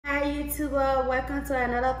YouTuber, welcome to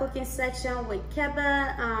another cooking section with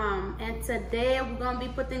Keba. And today we're gonna be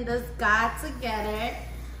putting this guy together,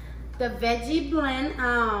 the veggie blend.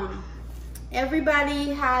 Everybody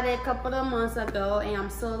had it a couple of months ago, and I'm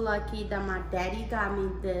so lucky that my daddy got me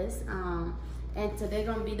this. And today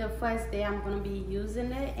gonna be the first day I'm gonna be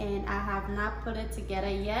using it, and I have not put it together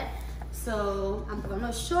yet. So I'm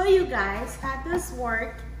gonna show you guys how this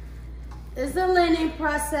works. It's a learning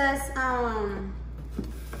process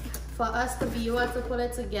for us to be able to put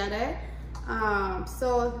it together.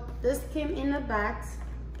 So this came in the box.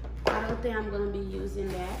 I don't think I'm gonna be using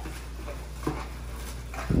that.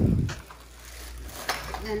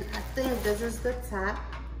 And I think this is the top.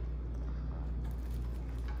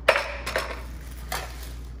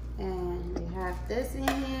 And they have this in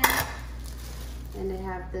here. And they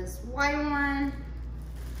have this white one.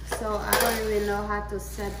 So I don't even know how to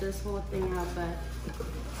set this whole thing up, but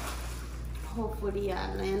hopefully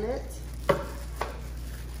I land it.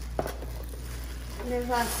 And they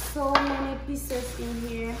have so many pieces in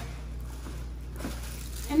here.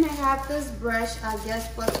 And they have this brush, I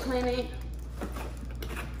guess, for cleaning.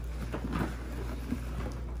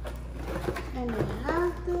 And they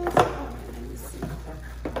have this, oh, let me see.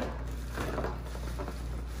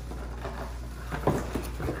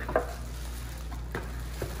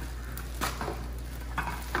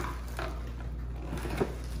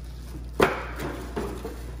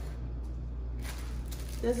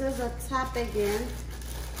 This is a top again,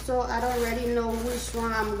 so I don't already know which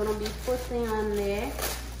one I'm gonna be putting on there.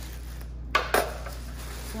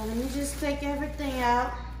 So let me just take everything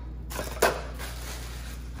out.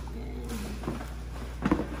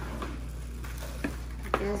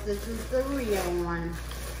 I guess this is the real one.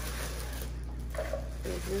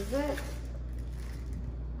 This is it.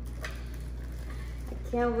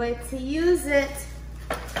 I can't wait to use it.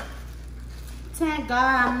 Thank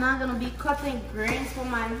God I'm not gonna be cutting grains for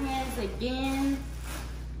my hands again.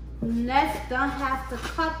 Next, don't have to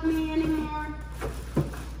cut me anymore.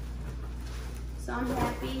 So I'm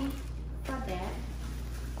happy for that.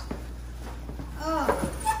 Oh.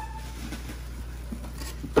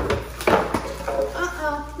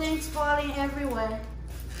 Uh-oh, things falling everywhere.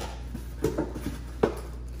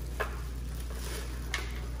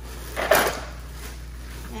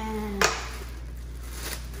 And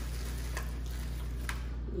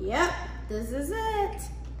yep, this is it.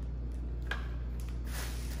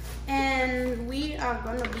 And we are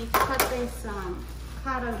gonna be cutting some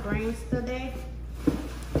collard greens today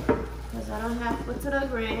because I don't have put to the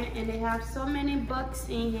grain, and they have so many books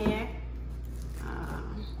in here.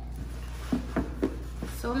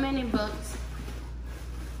 So many books.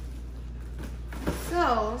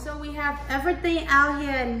 So we have everything out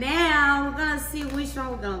here now. We're gonna see which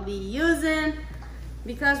one we're gonna be using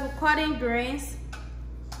because we're cutting greens.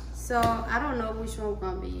 So I don't know which one we're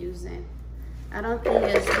gonna be using. I don't think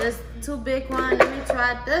it's this too big one. Let me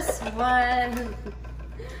try this one.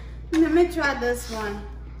 Let me try this one.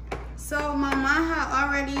 So my mom had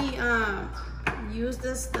already used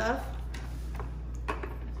this stuff,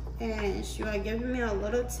 and she was giving me a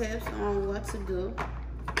little tips on what to do.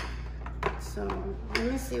 So let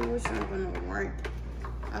me see which one's gonna work.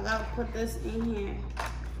 I gotta put this in here.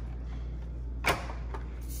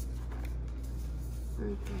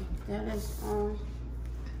 Okay, that is on.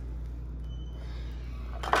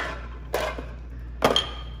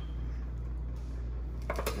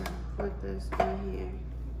 So put this in here.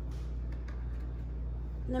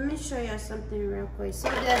 Let me show you something real quick. So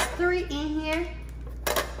there's 3 in here.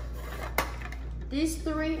 These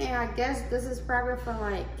 3, and I guess this is probably for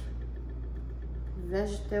like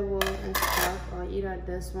vegetable and stuff, or either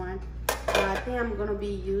this one. But I think I'm gonna be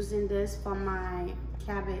using this for my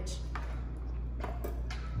cabbage.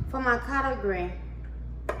 For my collard green.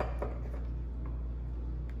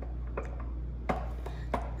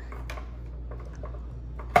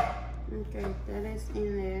 Okay, that is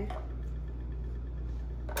in there.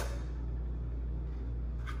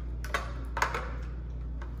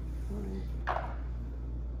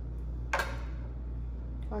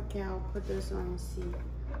 Okay, I'll put this on and see.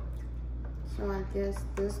 So I guess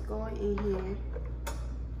this go in here.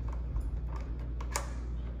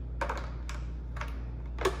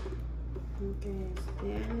 Okay, it's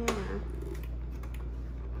there now.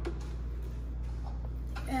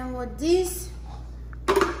 And with this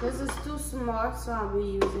is too small, so I'll be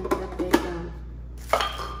using the big one.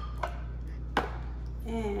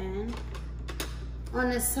 And on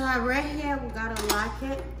the side right here, we gotta lock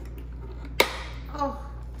it. Oh,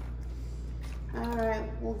 all right,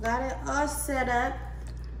 we got it all set up.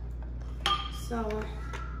 So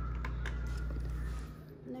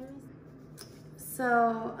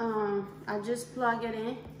So I just plug it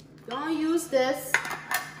in. Don't use this.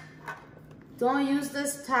 Don't use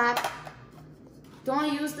this top.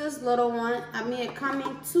 Don't use this little one. I mean, it come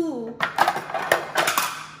in two.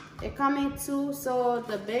 It come in two, so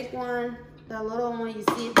the big one, the little one, you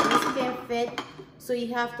see, this can't fit, so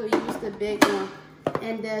you have to use the big one.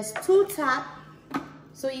 And there's two top,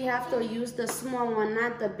 so you have to use the small one,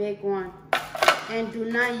 not the big one. And do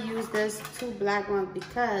not use this two black ones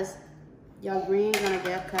because your green gonna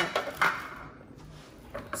get cut.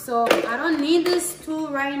 So I don't need this two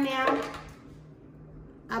right now.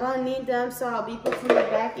 I don't need them, so I'll be putting it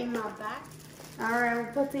back in my box. All right,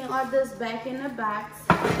 we're putting all this back in the box.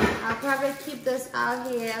 I'll probably keep this out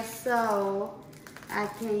here so I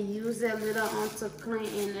can use it later on to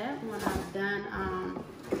clean it when I'm done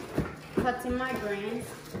cutting my greens.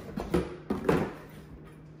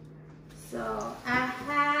 So I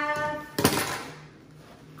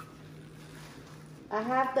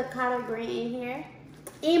have the collard green in here.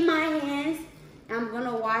 In my hands, I'm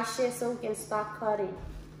gonna wash it so we can start cutting.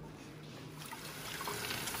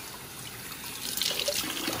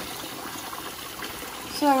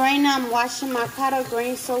 So right now I'm washing my collard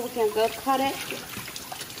green so we can go cut it.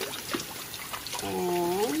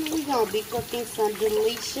 And we're gonna be cooking some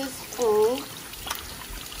delicious food.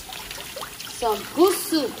 Some good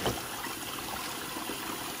soup.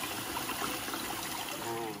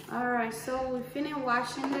 Alright, so we finished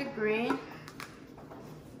washing the green.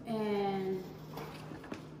 And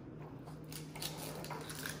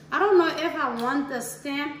I don't know if I want the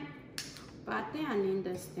stem, but I think I need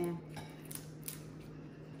the stem.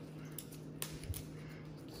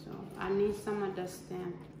 So I need some of the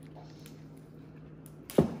stem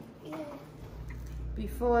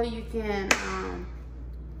before you can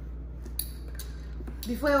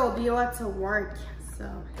before it will be able to work. So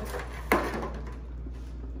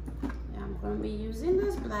yeah, I'm gonna be using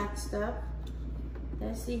this black stuff.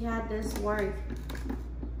 Let's see how this works.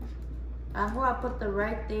 I hope I put the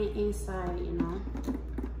right thing inside, you know.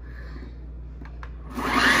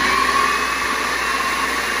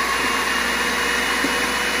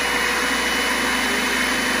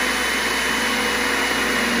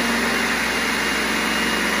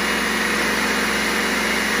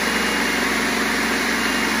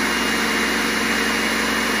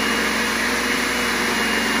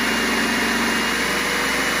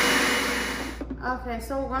 Okay,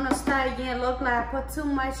 so we're gonna start again. Look like I put too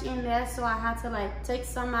much in there, so I had to like take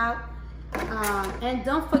some out. And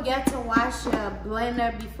don't forget to wash your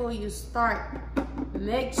blender before you start.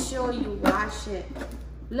 Make sure you wash it.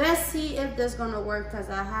 Let's see if this is gonna work because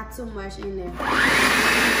I had too much in there.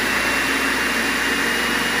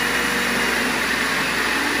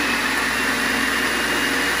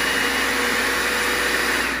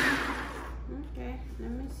 Okay,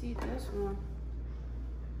 let me see this one.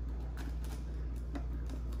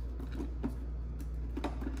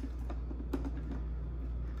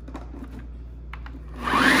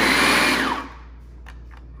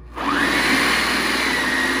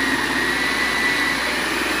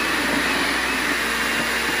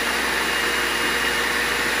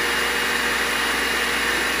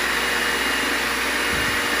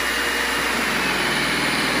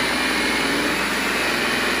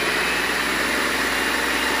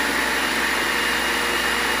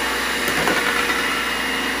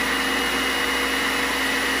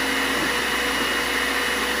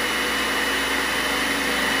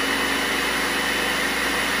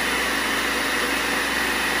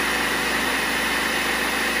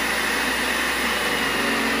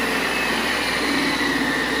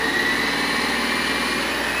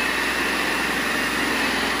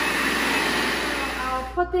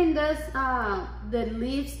 Putting this the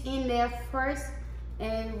leaves in there first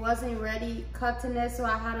and wasn't ready cutting it, so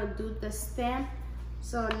I had to do the stem.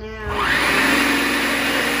 So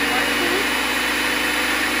now